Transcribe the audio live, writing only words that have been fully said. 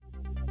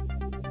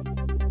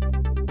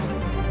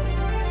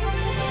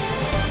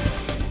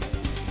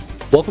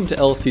Welcome to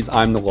LSE's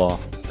I'm the Law,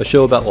 a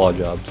show about law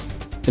jobs.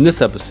 In this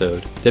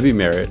episode, Debbie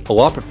Merritt, a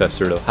law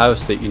professor at Ohio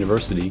State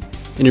University,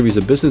 interviews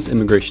a business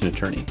immigration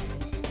attorney.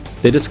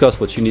 They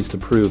discuss what she needs to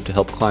prove to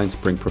help clients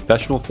bring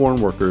professional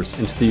foreign workers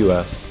into the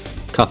U.S.,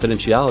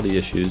 confidentiality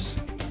issues,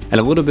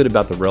 and a little bit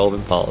about the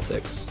relevant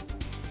politics.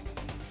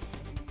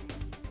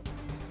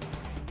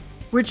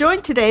 We're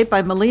joined today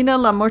by Melina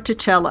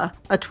Lamorticella,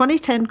 a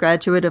 2010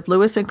 graduate of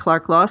Lewis and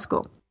Clark Law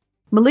School.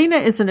 Melina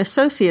is an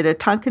associate at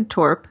Tonkin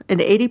Torp, an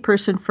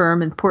 80-person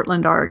firm in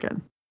Portland,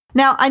 Oregon.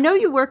 Now, I know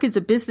you work as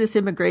a business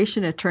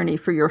immigration attorney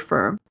for your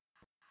firm.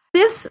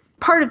 This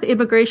part of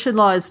immigration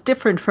law is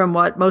different from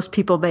what most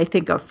people may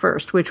think of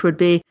first, which would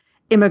be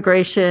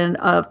immigration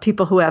of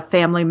people who have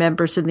family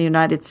members in the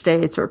United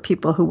States or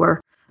people who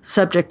were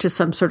subject to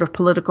some sort of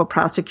political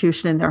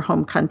prosecution in their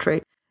home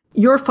country.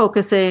 You're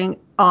focusing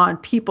on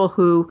people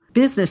who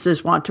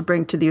businesses want to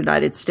bring to the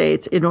United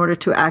States in order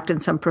to act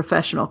in some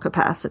professional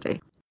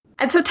capacity.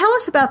 And so tell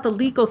us about the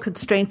legal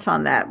constraints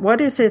on that. What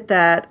is it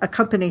that a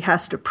company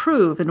has to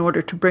prove in order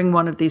to bring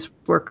one of these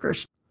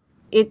workers?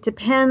 It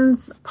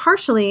depends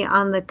partially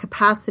on the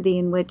capacity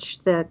in which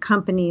the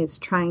company is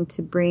trying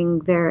to bring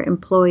their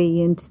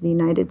employee into the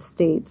United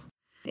States.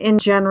 In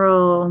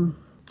general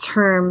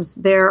terms,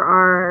 there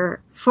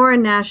are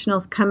foreign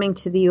nationals coming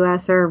to the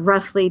U.S. are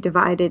roughly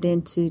divided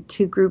into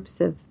two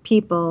groups of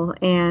people,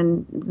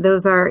 and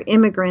those are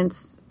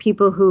immigrants,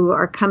 people who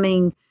are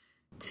coming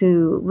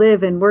to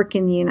live and work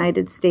in the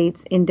United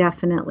States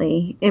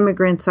indefinitely.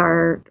 Immigrants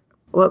are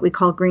what we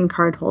call green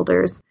card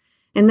holders.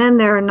 And then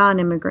there are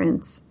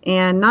non-immigrants.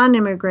 And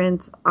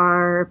non-immigrants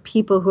are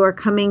people who are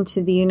coming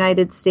to the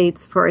United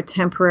States for a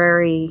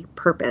temporary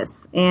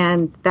purpose.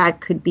 And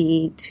that could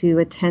be to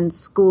attend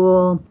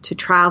school, to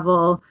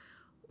travel,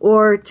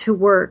 or to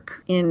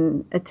work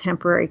in a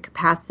temporary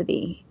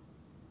capacity.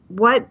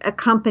 What a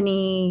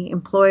company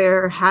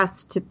employer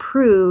has to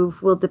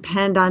prove will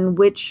depend on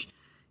which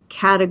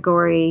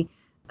category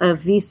of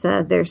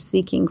visa they're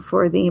seeking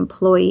for the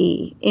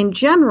employee. In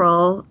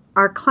general,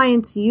 our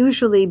clients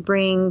usually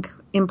bring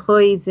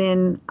employees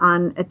in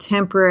on a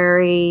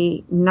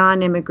temporary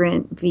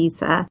non-immigrant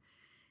visa.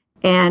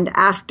 And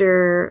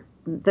after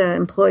the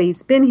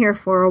employee's been here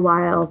for a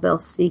while, they'll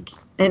seek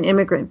an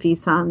immigrant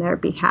visa on their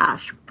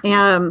behalf.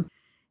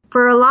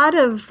 For a lot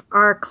of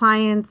our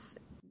clients,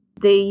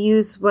 they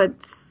use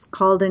what's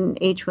called an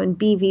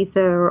H-1B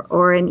visa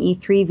or an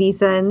E-3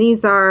 visa. And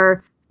these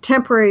are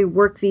temporary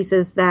work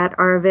visas that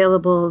are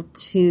available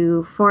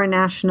to foreign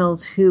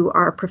nationals who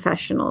are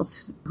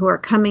professionals, who are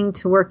coming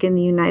to work in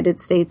the United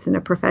States in a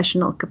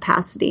professional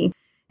capacity.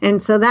 And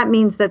so that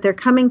means that they're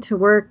coming to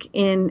work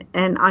in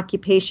an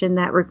occupation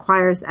that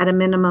requires at a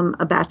minimum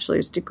a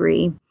bachelor's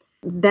degree.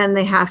 Then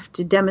they have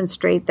to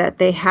demonstrate that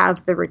they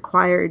have the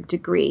required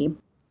degree.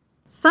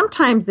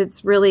 Sometimes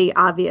it's really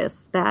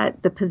obvious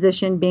that the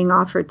position being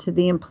offered to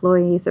the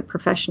employee is a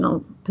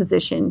professional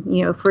position.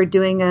 You know, if we're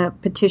doing a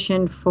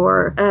petition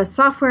for a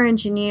software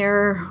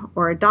engineer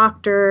or a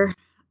doctor,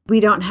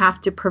 we don't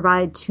have to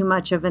provide too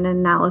much of an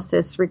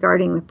analysis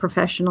regarding the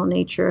professional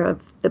nature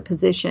of the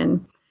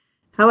position.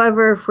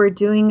 However, if we're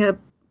doing a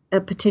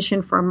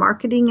petition for a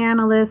marketing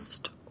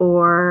analyst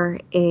or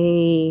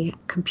a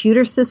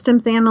computer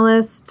systems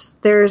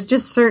analyst, there's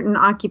just certain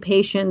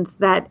occupations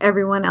that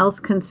everyone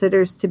else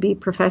considers to be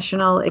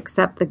professional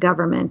except the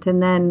government.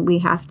 And then we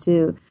have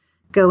to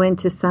go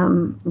into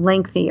some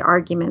lengthy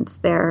arguments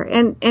there.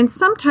 And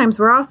sometimes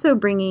we're also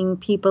bringing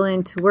people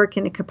in to work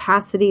in a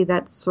capacity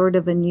that's sort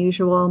of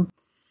unusual.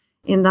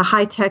 In the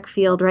high-tech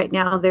field right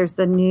now, there's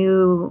a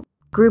new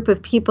group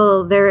of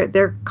people.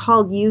 They're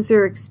called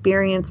user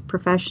experience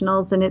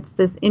professionals, and it's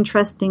this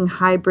interesting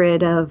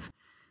hybrid of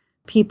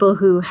people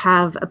who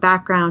have a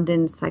background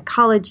in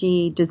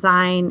psychology,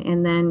 design,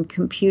 and then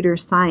computer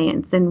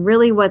science. And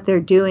really what they're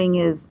doing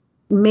is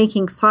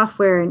making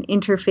software and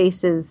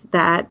interfaces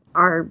that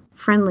are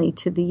friendly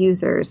to the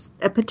users.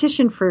 A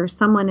petition for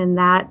someone in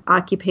that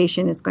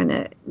occupation is going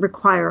to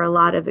require a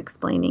lot of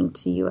explaining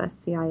to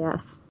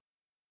USCIS.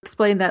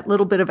 Explain that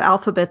little bit of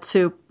alphabet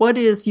soup. What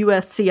is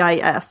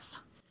USCIS?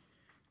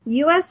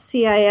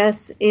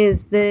 USCIS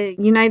is the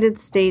United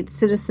States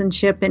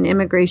Citizenship and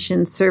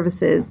Immigration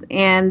Services,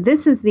 and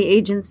this is the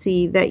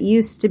agency that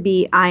used to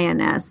be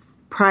INS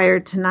prior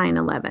to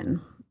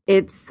 9/11.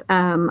 It's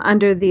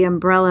under the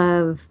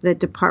umbrella of the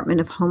Department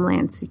of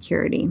Homeland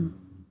Security.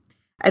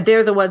 And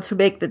they're the ones who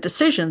make the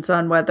decisions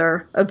on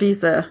whether a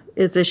visa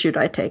is issued,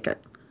 I take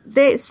it.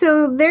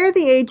 They're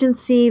the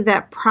agency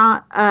that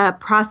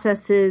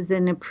processes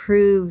and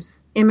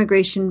approves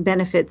immigration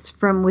benefits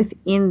from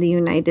within the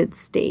United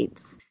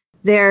States.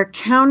 Their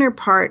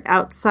counterpart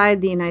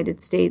outside the United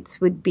States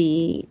would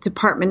be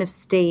Department of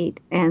State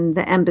and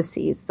the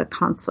embassies, the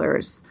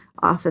consulars'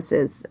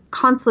 offices.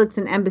 Consulates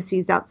and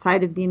embassies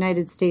outside of the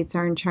United States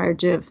are in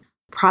charge of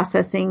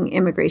processing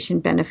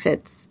immigration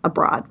benefits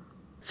abroad.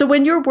 So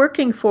when you're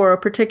working for a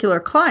particular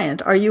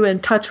client, are you in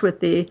touch with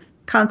the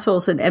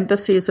consuls and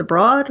embassies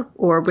abroad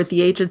or with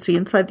the agency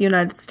inside the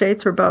United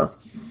States, or both?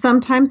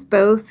 Sometimes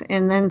both.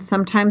 And then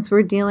sometimes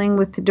we're dealing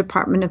with the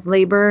Department of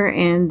Labor.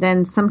 And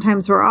then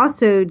sometimes we're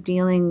also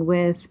dealing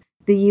with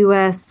the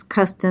U.S.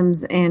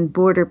 Customs and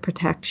Border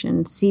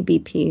Protection,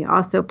 CBP,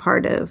 also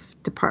part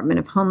of Department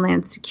of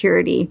Homeland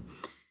Security.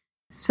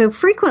 So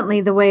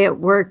frequently the way it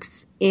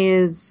works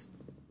is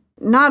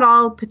not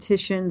all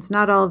petitions,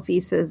 not all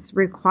visas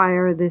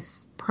require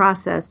this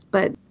process,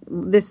 but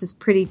this is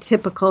pretty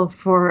typical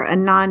for a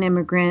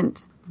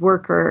non-immigrant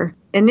worker.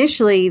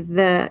 Initially,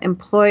 the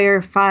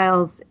employer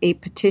files a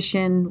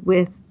petition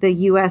with the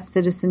U.S.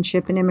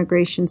 Citizenship and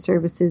Immigration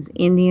Services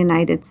in the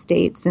United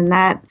States, and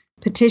that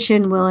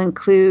petition will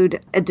include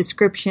a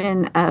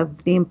description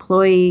of the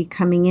employee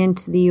coming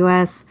into the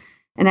U.S.,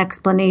 an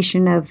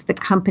explanation of the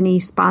company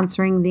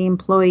sponsoring the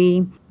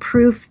employee,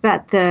 proof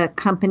that the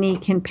company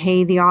can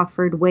pay the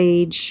offered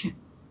wage,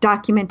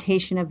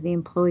 documentation of the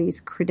employee's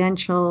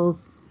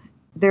credentials.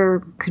 There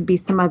could be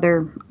some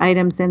other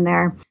items in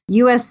there.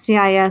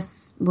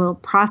 USCIS will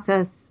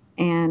process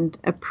and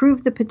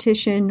approve the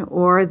petition,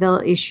 or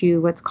they'll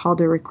issue what's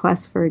called a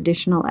request for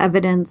additional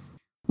evidence.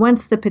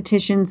 Once the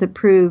petition's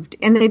approved,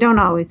 and they don't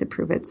always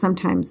approve it,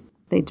 sometimes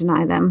they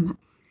deny them,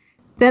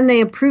 then they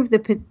approve the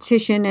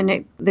petition,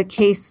 and the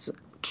case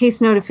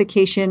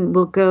notification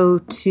will go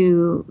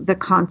to the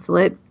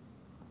consulate.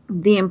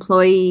 The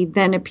employee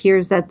then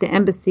appears at the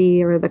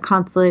embassy or the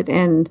consulate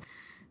and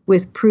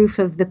with proof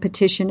of the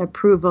petition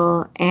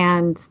approval,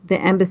 and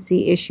the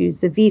embassy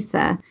issues a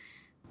visa.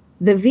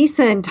 The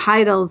visa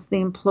entitles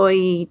the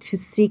employee to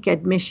seek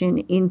admission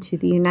into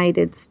the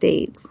United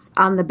States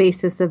on the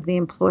basis of the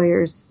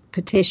employer's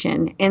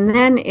petition. And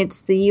then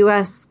it's the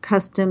U.S.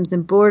 Customs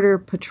and Border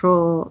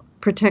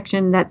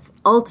Protection that's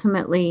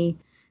ultimately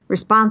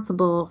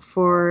responsible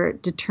for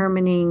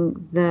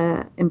determining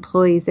the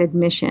employee's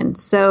admission.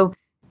 So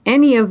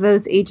any of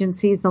those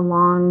agencies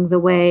along the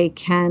way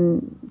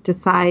can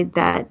decide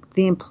that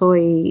the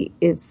employee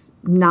is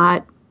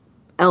not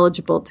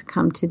eligible to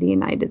come to the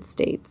United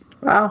States.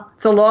 Wow.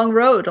 It's a long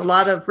road, a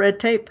lot of red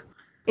tape.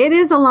 It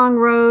is a long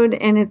road,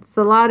 and it's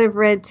a lot of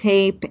red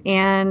tape.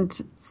 And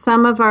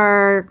some of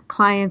our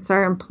clients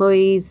are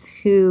employees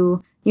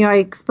who, I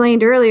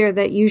explained earlier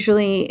that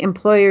usually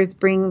employers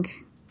bring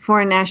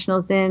foreign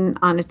nationals in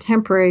on a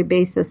temporary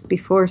basis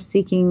before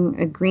seeking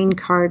a green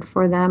card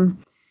for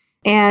them.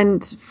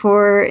 And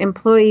for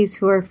employees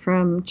who are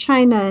from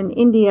China and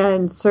India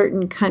and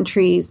certain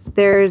countries,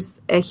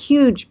 there's a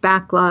huge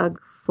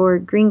backlog for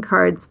green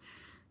cards.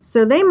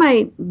 So they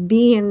might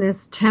be in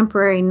this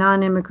temporary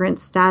non-immigrant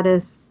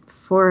status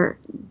for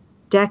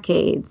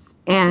decades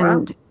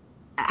and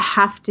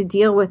have to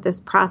deal with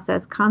this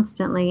process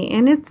constantly.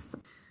 And it's,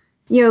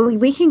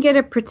 we can get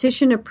a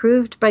petition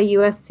approved by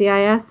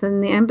USCIS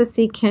and the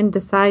embassy can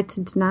decide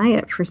to deny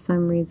it for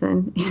some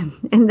reason.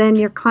 And then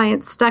your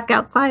client's stuck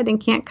outside and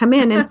can't come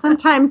in. And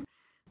sometimes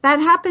that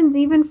happens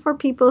even for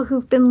people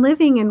who've been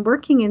living and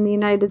working in the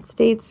United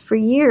States for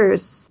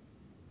years.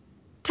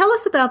 Tell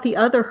us about the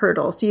other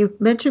hurdles. You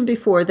mentioned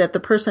before that the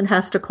person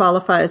has to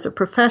qualify as a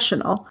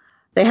professional.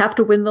 They have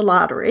to win the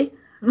lottery.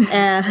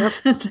 And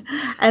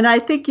I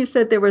think you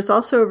said there was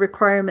also a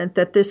requirement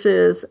that this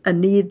is a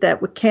need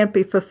that can't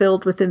be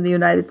fulfilled within the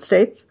United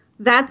States.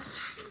 That's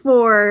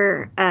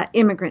for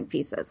immigrant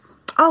visas.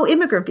 Oh,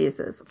 immigrant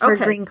visas. For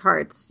green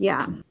cards,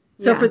 yeah.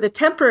 So for the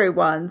temporary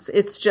ones,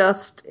 it's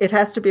just, it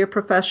has to be a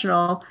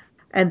professional,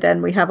 and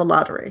then we have a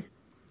lottery.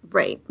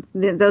 Right.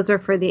 Those are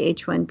for the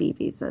H-1B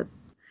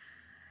visas.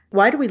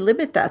 Why do we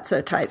limit that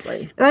so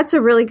tightly? That's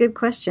a really good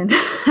question.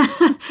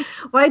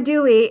 Why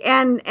do we?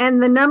 And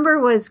the number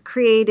was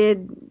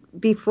created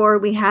before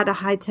we had a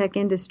high-tech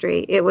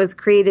industry. It was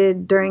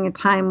created during a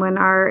time when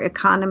our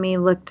economy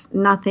looked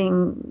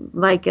nothing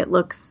like it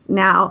looks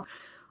now.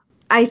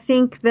 I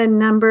think the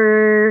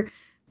number,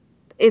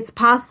 it's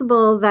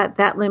possible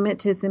that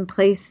limit is in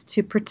place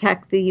to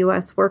protect the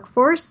U.S.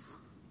 workforce.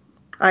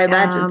 I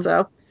imagine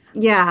so.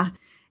 Yeah.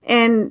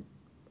 And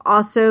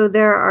also,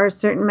 there are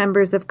certain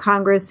members of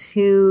Congress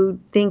who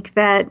think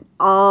that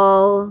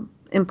all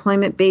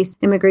employment-based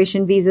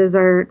immigration visas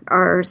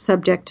are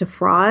subject to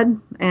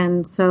fraud.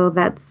 And so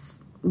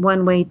that's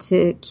one way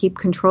to keep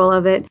control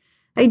of it.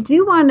 I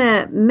do want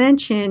to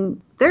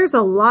mention there's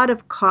a lot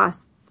of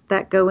costs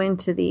that go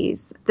into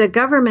these. The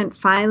government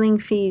filing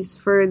fees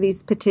for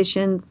these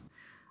petitions,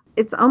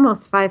 it's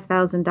almost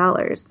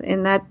 $5,000.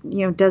 And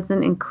that,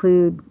 doesn't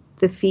include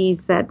the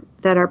fees that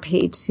are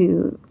paid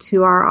to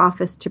our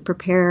office to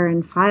prepare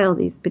and file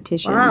these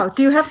petitions. Wow.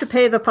 Do you have to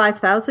pay the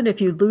 $5,000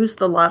 if you lose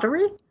the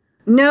lottery?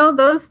 No,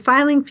 those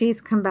filing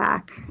fees come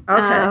back.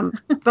 Okay.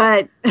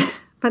 But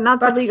not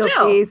the legal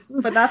fees.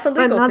 But not the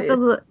legal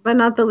fees. But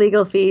not the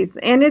legal fees.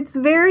 And it's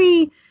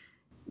very,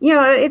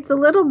 it's a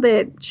little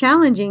bit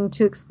challenging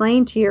to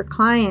explain to your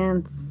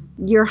clients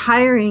your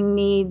hiring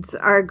needs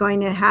are going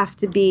to have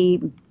to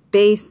be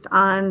based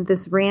on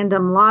this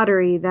random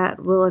lottery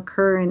that will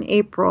occur in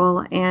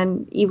April.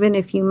 And even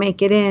if you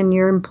make it in,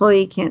 your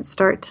employee can't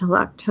start till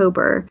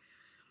October.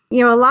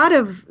 A lot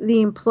of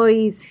the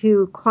employees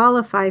who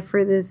qualify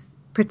for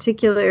this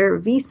particular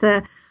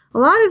visa, a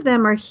lot of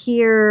them are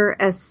here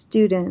as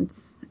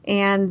students.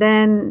 And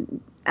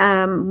then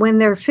when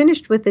they're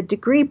finished with the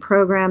degree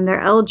program, they're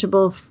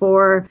eligible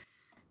for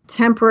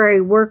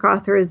temporary work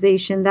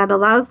authorization that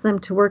allows them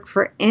to work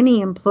for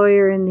any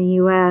employer in the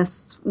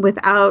U.S.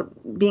 without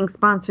being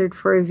sponsored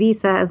for a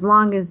visa, as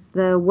long as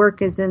the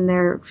work is in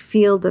their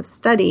field of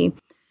study.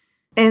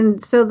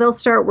 And so they'll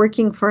start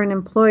working for an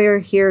employer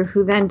here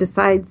who then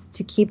decides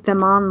to keep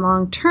them on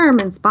long term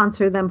and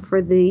sponsor them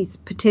for these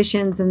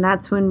petitions, and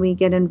that's when we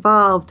get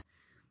involved.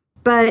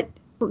 But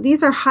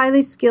these are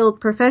highly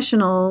skilled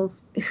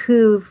professionals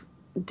who've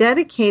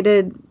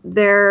dedicated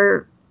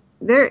they're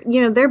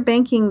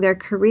banking their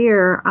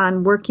career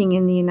on working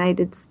in the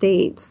United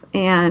States.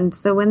 And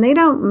so when they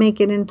don't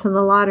make it into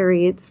the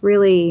lottery, it's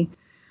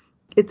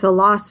a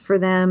loss for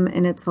them,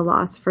 and it's a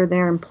loss for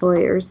their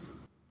employers.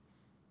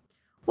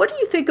 What do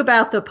you think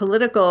about the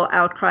political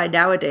outcry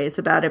nowadays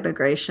about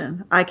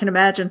immigration? I can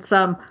imagine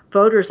some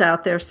voters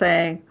out there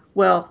saying,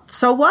 well,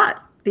 so what?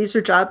 These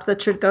are jobs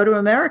that should go to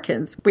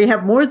Americans. We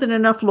have more than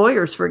enough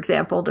lawyers, for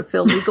example, to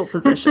fill legal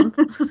positions.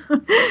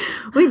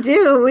 We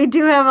do. We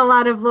do have a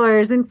lot of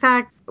lawyers. In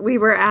fact, we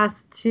were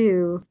asked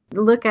to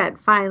look at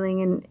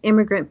filing an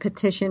immigrant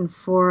petition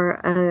for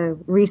a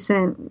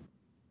recent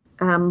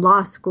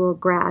law school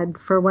grad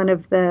for one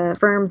of the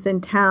firms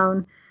in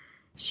town.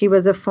 She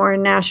was a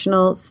foreign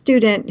national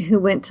student who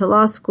went to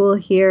law school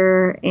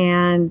here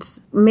and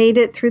made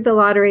it through the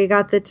lottery,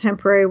 got the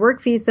temporary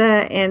work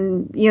visa.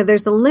 And,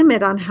 there's a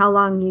limit on how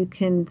long you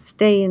can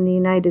stay in the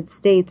United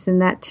States in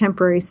that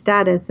temporary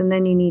status. And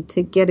then you need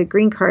to get a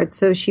green card.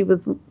 So she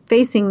was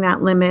facing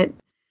that limit.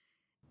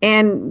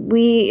 And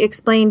we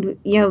explained,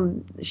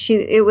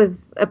 it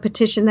was a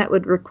petition that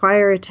would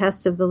require a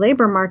test of the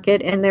labor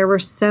market. And there were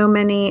so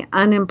many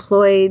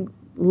unemployed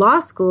law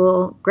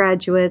school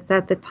graduates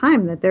at the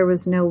time that there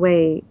was no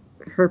way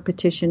her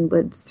petition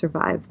would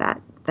survive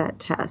that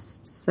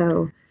test.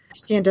 So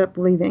she ended up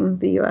leaving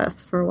the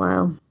U.S. for a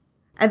while.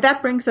 And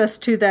that brings us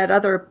to that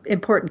other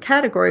important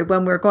category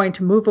when we're going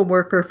to move a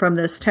worker from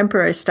this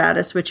temporary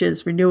status, which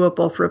is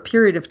renewable for a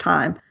period of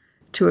time,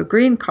 to a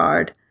green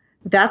card.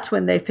 That's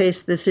when they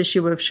face this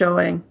issue of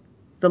showing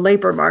the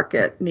labor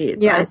market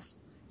need.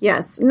 Yes. Right?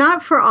 Yes.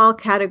 Not for all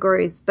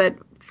categories, but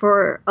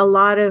for a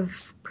lot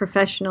of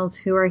professionals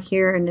who are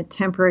here in a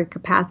temporary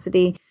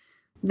capacity,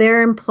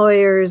 their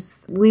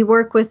employers, we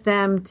work with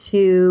them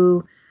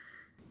to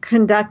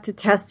conduct a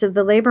test of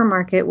the labor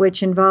market,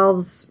 which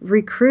involves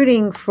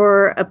recruiting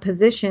for a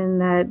position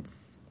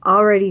that's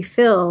already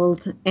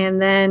filled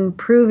and then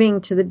proving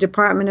to the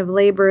Department of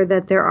Labor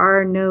that there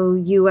are no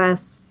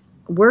U.S.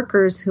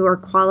 workers who are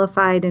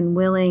qualified and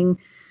willing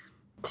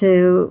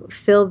to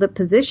fill the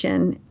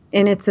position.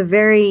 And it's a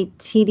very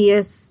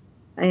tedious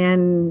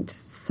and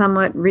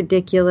somewhat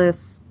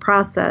ridiculous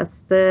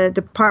process. The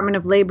Department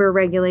of Labor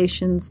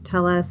regulations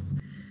tell us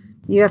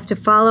you have to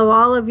follow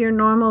all of your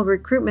normal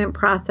recruitment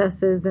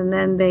processes, and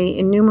then they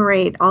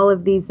enumerate all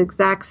of these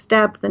exact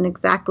steps and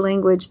exact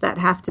language that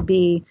have to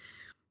be,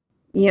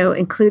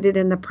 included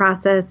in the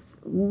process.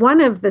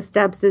 One of the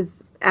steps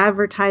is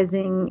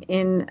advertising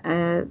in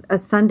a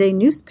Sunday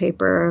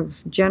newspaper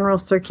of general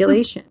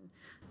circulation.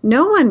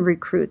 No one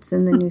recruits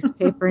in the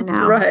newspaper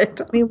now.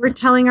 Right. I mean, we're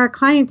telling our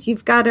clients,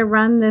 you've got to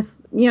run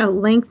this,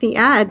 lengthy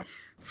ad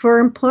for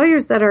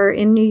employers that are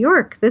in New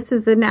York. This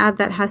is an ad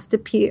that has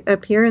to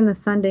appear in the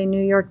Sunday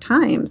New York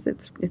Times.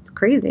 It's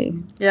crazy.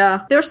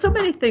 Yeah. There are so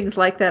many things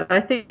like that. I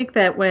think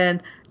that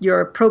when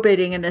you're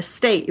probating an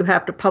estate, you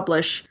have to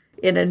publish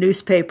in a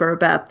newspaper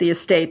about the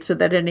estate so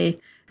that any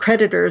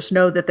creditors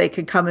know that they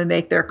can come and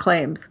make their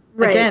claims.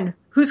 Right. Again,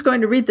 who's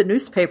going to read the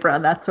newspaper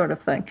on that sort of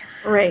thing?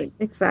 Right.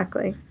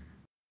 Exactly.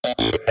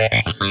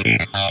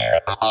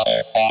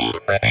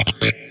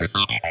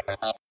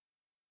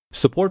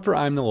 Support for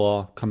I'm the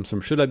Law comes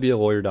from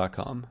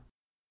ShouldIBeALawyer.com.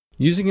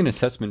 Using an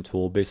assessment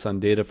tool based on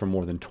data from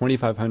more than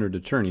 2,500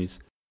 attorneys,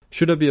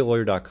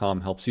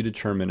 ShouldIBeALawyer.com helps you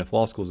determine if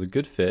law school is a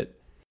good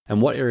fit and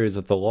what areas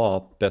of the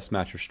law best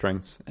match your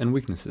strengths and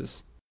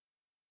weaknesses.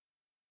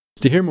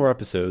 To hear more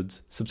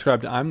episodes,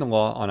 subscribe to I'm the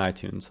Law on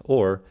iTunes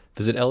or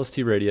visit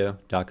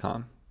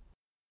lstradio.com.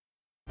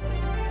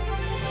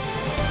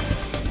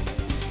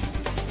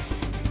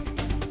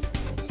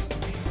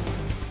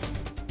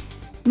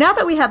 Now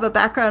that we have a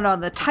background on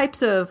the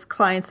types of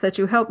clients that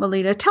you help,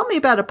 Melina, tell me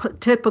about a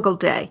typical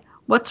day.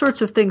 What sorts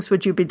of things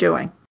would you be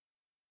doing?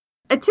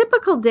 A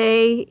typical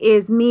day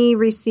is me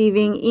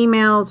receiving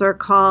emails or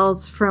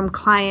calls from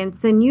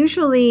clients, and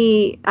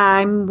usually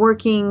I'm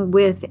working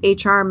with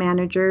HR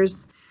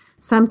managers.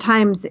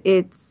 Sometimes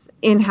it's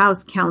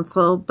in-house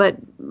counsel, but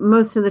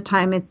most of the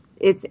time it's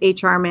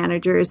HR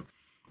managers.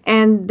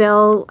 And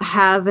they'll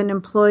have an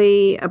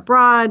employee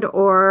abroad,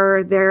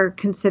 or they're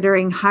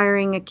considering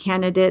hiring a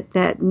candidate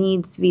that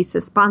needs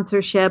visa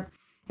sponsorship.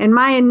 And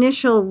my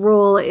initial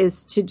role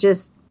is to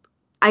just,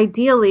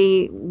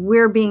 ideally,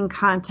 we're being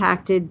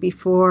contacted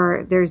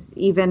before there's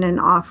even an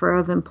offer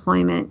of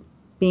employment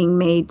being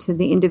made to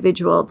the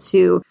individual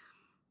to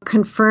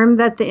confirm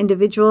that the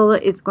individual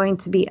is going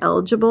to be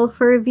eligible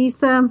for a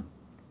visa.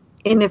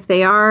 And if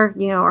they are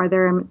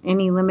there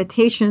any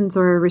limitations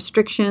or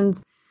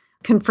restrictions?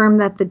 Confirm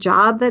that the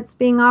job that's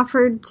being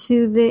offered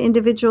to the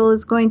individual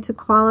is going to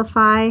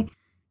qualify.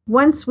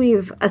 Once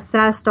we've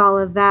assessed all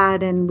of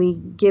that and we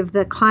give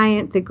the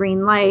client the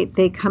green light,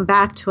 they come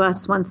back to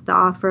us once the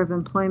offer of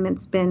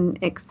employment's been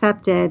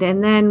accepted.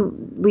 And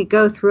then we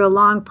go through a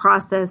long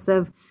process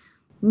of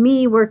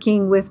me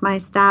working with my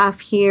staff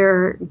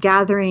here,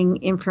 gathering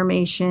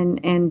information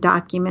and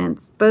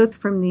documents, both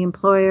from the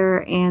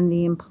employer and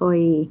the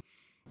employee.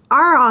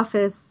 Our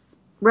office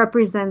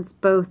represents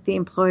both the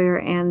employer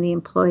and the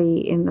employee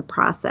in the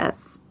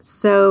process.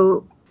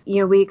 So,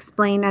 we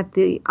explain at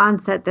the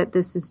onset that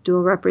this is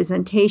dual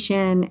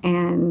representation,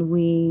 and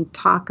we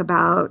talk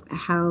about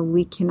how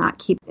we cannot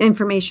keep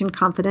information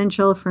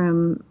confidential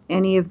from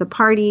any of the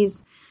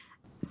parties.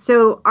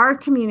 So our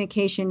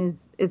communication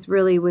is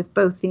really with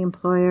both the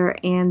employer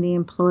and the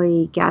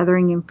employee,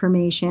 gathering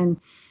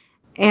information.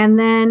 And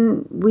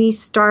then we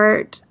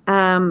start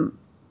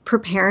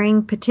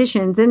preparing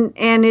petitions,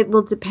 and it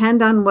will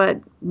depend on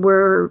what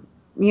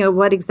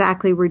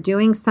exactly we're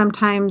doing.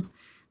 Sometimes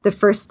the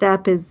first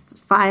step is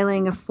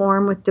filing a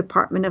form with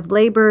Department of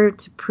Labor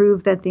to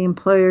prove that the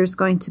employer is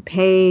going to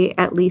pay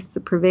at least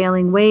the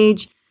prevailing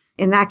wage.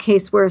 In that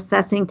case, we're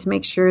assessing to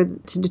make sure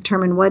to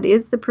determine what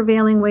is the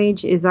prevailing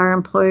wage. Is our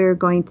employer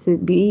going to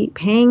be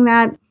paying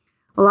that?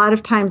 A lot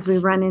of times we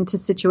run into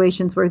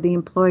situations where the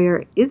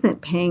employer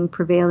isn't paying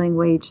prevailing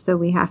wage, so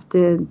we have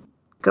to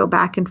go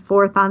back and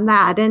forth on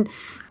that. And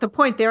the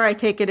point there, I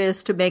take it,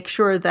 is to make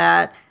sure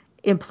that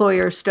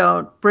employers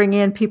don't bring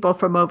in people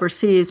from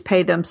overseas,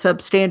 pay them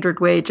substandard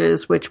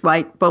wages, which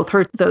might both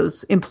hurt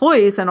those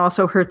employees and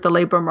also hurt the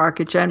labor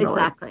market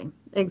generally.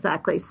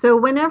 Exactly. So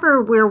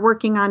whenever we're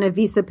working on a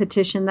visa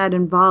petition that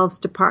involves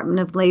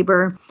Department of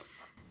Labor,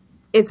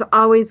 it's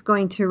always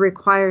going to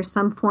require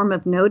some form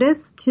of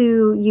notice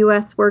to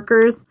U.S.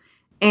 workers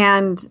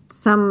and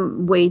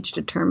some wage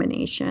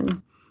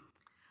determination.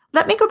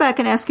 Let me go back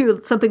and ask you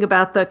something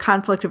about the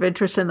conflict of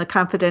interest and the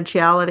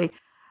confidentiality.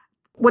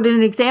 Would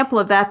an example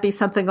of that be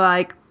something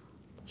like,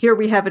 here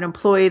we have an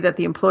employee that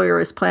the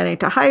employer is planning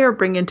to hire,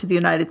 bring into the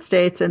United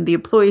States, and the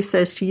employee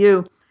says to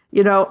you,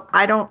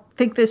 I don't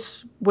think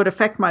this would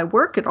affect my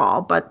work at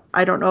all, but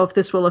I don't know if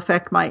this will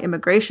affect my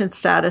immigration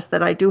status,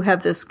 that I do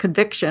have this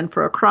conviction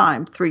for a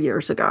crime 3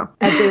 years ago.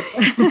 And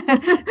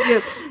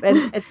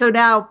so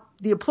now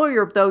the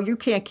employer, though, you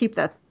can't keep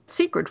that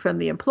secret from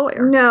the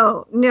employer.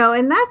 No.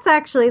 And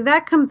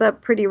that comes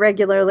up pretty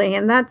regularly,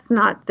 and that's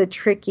not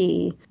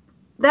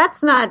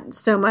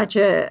so much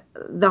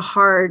the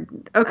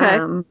hard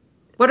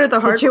what are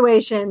the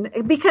situation,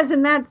 because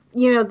in that,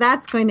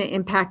 that's going to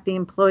impact the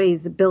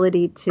employee's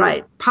ability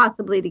to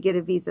possibly to get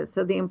a visa.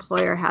 So the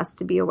employer has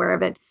to be aware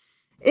of it.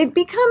 It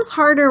becomes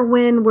harder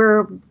when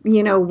we're,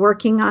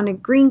 working on a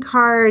green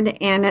card,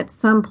 and at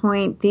some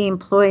point the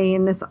employee,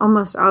 and this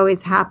almost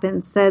always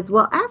happens, says,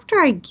 well, after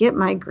I get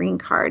my green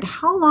card,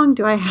 how long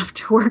do I have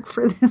to work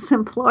for this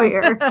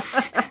employer?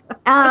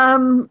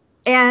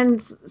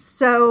 And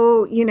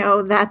so,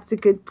 that's a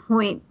good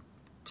point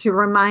to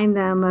remind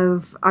them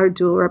of our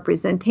dual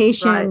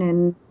representation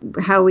and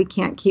how we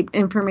can't keep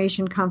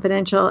information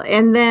confidential.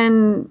 And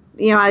then,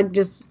 I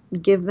just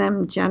give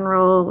them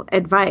general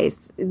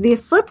advice. The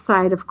flip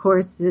side, of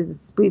course,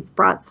 is we've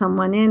brought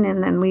someone in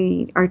and then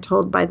we are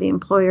told by the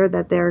employer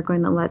that they're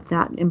going to let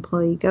that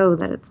employee go,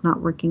 that it's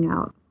not working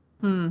out.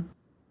 Do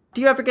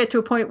you ever get to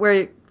a point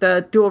where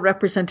the dual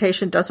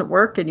representation doesn't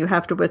work and you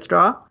have to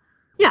withdraw?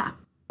 Yeah.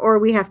 Or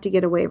we have to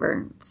get a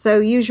waiver. So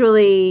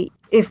usually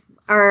if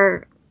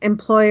our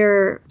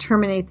employer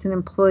terminates an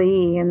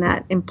employee and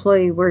that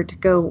employee were to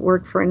go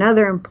work for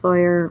another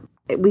employer,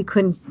 we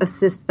couldn't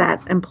assist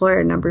that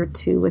employer number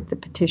 2 with the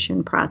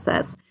petition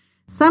process.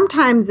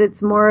 Sometimes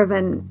it's more of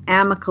an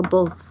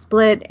amicable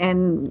split,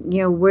 and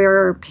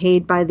we're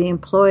paid by the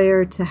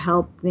employer to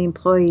help the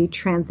employee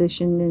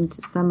transition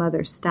into some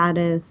other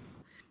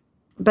status.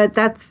 But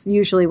that's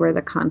usually where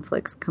the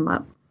conflicts come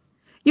up.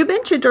 You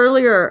mentioned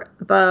earlier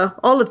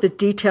all of the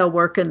detail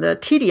work and the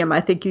tedium,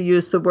 I think you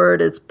used the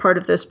word, as part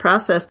of this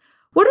process.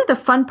 What are the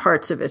fun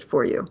parts of it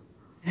for you?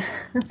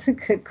 That's a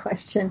good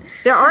question.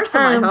 There are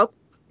some, I hope.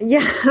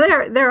 Yeah,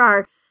 there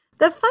are.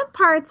 The fun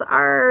parts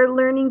are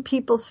learning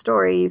people's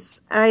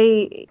stories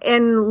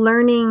and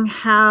learning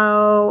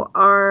how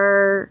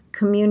our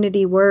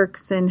community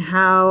works and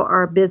how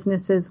our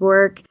businesses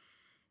work.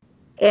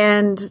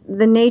 And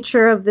the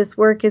nature of this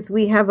work is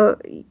we have a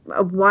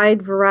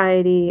wide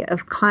variety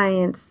of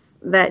clients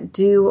that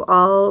do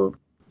all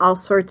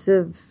sorts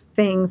of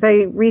things.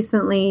 I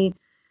recently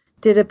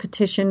did a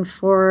petition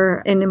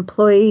for an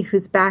employee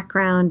whose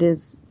background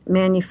is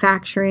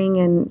manufacturing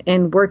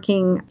and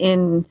working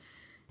in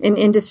an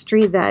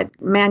industry that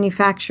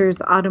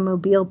manufactures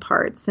automobile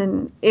parts.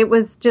 And it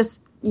was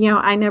just,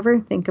 I never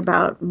think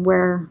about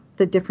where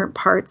the different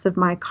parts of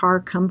my car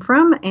come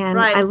from. And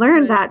I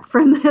learned that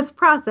from this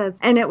process.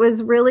 And it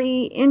was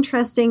really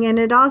interesting. And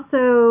it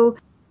also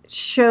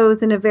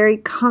shows in a very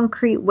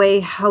concrete way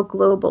how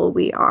global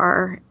we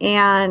are.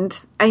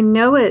 And I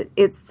know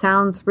it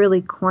sounds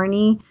really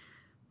corny,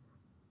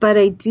 But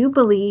I do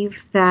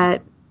believe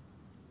that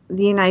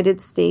the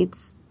United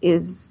States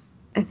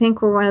I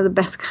think we're one of the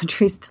best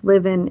countries to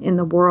live in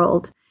the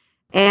world.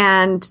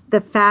 And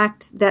the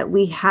fact that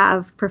we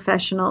have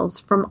professionals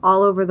from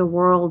all over the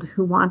world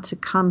who want to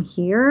come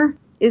here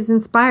is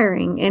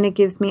inspiring, and it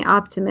gives me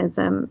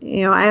optimism.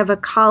 I have a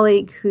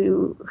colleague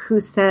who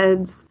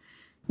says,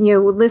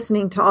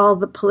 listening to all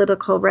the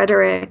political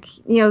rhetoric,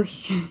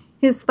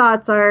 his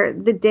thoughts are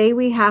the day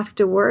we have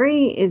to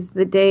worry is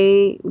the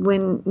day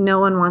when no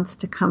one wants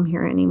to come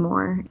here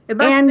anymore. It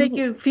must make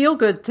you feel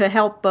good to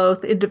help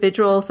both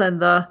individuals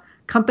and the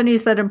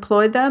companies that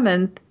employ them,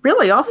 and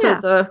really also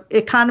the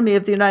economy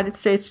of the United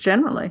States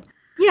generally.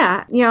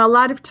 Yeah. A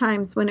lot of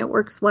times when it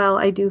works well,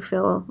 I do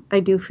feel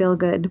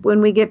good.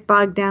 When we get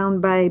bogged down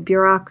by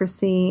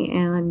bureaucracy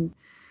and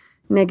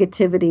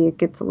negativity, it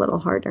gets a little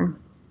harder.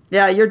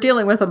 Yeah, you're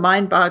dealing with a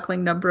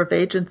mind-boggling number of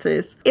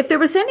agencies. If there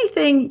was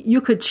anything you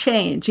could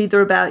change,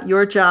 either about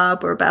your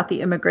job or about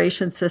the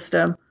immigration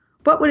system,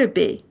 what would it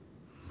be?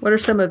 What are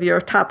some of your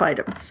top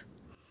items?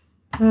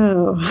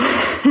 Oh,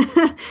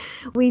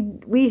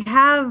 we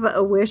have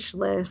a wish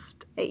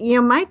list.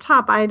 My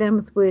top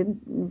items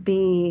would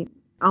be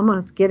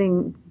almost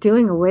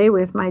doing away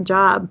with my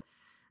job.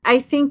 I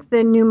think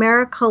the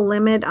numerical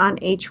limit on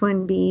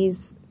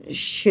H-1Bs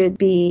should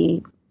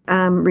be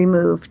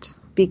removed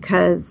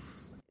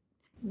because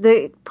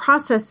the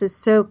process is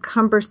so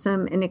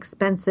cumbersome and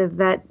expensive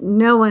that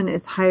no one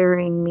is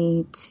hiring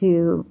me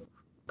to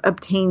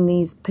obtain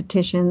these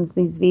petitions,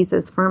 these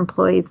visas for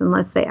employees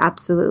unless they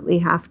absolutely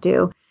have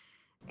to.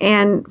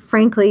 And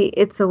frankly,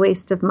 it's a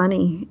waste of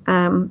money.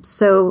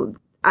 So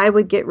I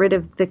would get rid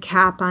of the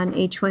cap on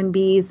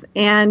H-1Bs,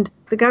 and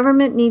the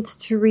government needs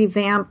to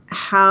revamp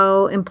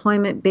how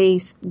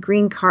employment-based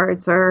green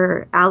cards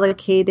are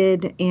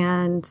allocated,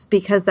 and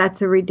because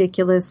that's a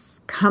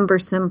ridiculous,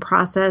 cumbersome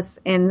process.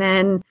 And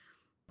then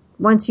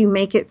once you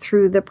make it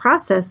through the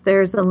process,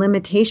 there's a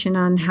limitation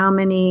on how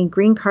many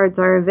green cards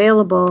are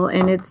available,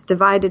 and it's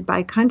divided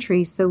by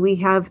country. So we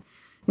have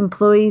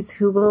employees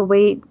who will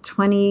wait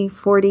 20,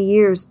 40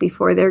 years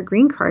before their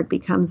green card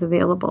becomes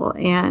available.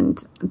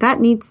 And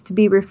that needs to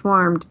be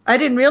reformed. I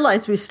didn't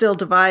realize we still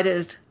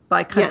divided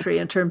by country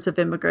in terms of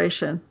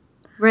immigration.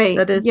 Right.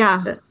 That is,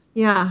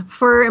 yeah.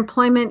 For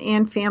employment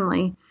and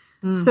family.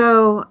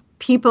 So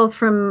people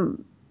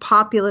from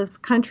populous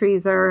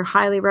countries are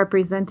highly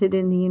represented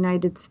in the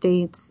United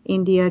States,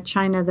 India,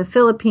 China, the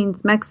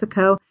Philippines,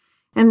 Mexico,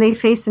 and they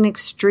face an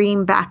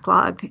extreme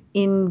backlog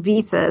in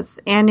visas.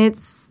 And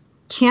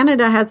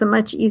Canada has a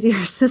much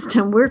easier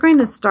system. We're going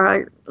to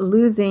start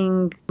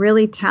losing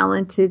really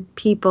talented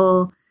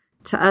people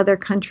to other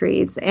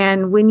countries.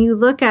 And when you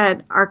look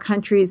at our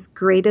country's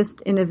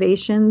greatest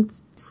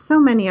innovations, so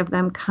many of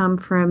them come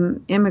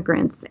from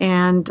immigrants.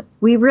 And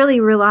we really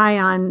rely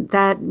on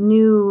that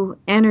new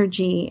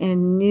energy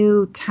and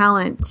new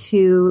talent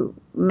to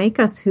make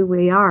us who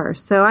we are.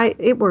 So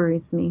it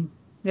worries me.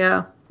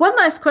 Yeah. One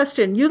last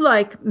question. You,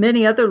 like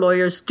many other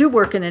lawyers, do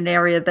work in an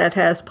area that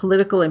has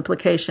political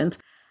implications.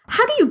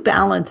 How do you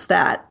balance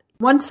that?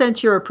 In one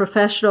sense, you're a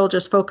professional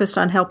just focused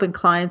on helping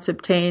clients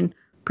obtain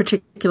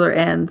particular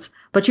ends,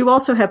 but you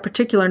also have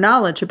particular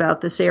knowledge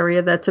about this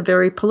area that's a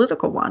very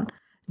political one.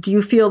 Do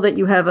you feel that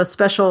you have a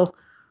special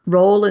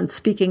role in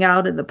speaking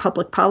out in the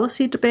public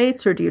policy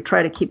debates, or do you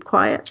try to keep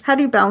quiet? How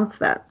do you balance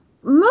that?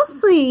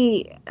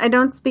 Mostly, I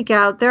don't speak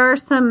out. There are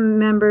some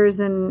members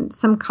and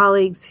some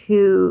colleagues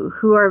who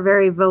are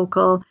very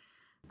vocal.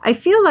 I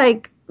feel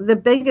like the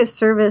biggest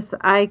service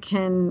I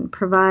can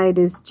provide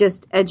is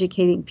just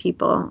educating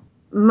people.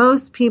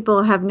 Most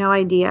people have no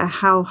idea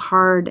how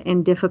hard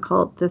and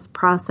difficult this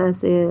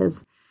process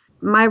is.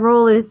 My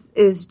role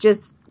is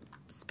just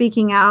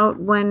speaking out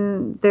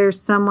when there's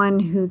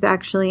someone who's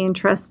actually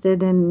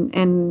interested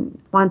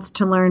and wants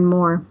to learn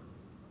more.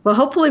 Well,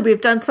 hopefully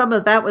we've done some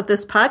of that with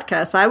this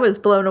podcast. I was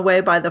blown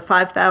away by the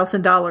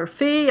 $5,000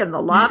 fee and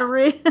the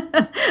lottery,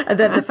 and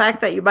then the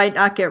fact that you might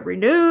not get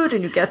renewed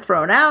and you get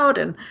thrown out.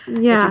 And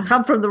if you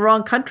come from the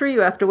wrong country, you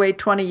have to wait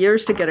 20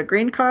 years to get a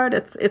green card.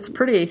 It's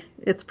pretty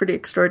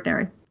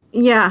extraordinary.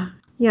 Yeah,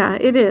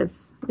 it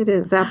is. It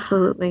is,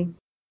 absolutely.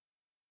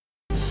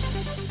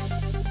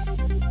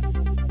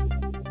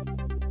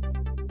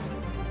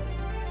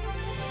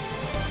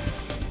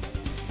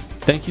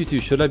 Thank you to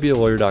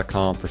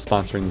ShouldIBeALawyer.com for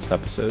sponsoring this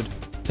episode.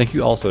 Thank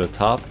you also to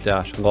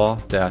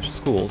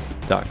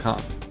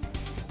top-law-schools.com.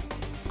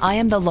 I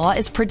Am the Law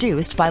is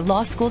produced by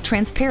Law School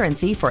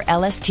Transparency for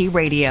LST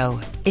Radio.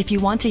 If you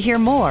want to hear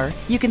more,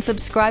 you can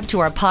subscribe to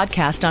our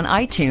podcast on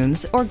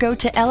iTunes or go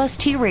to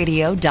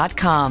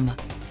lstradio.com.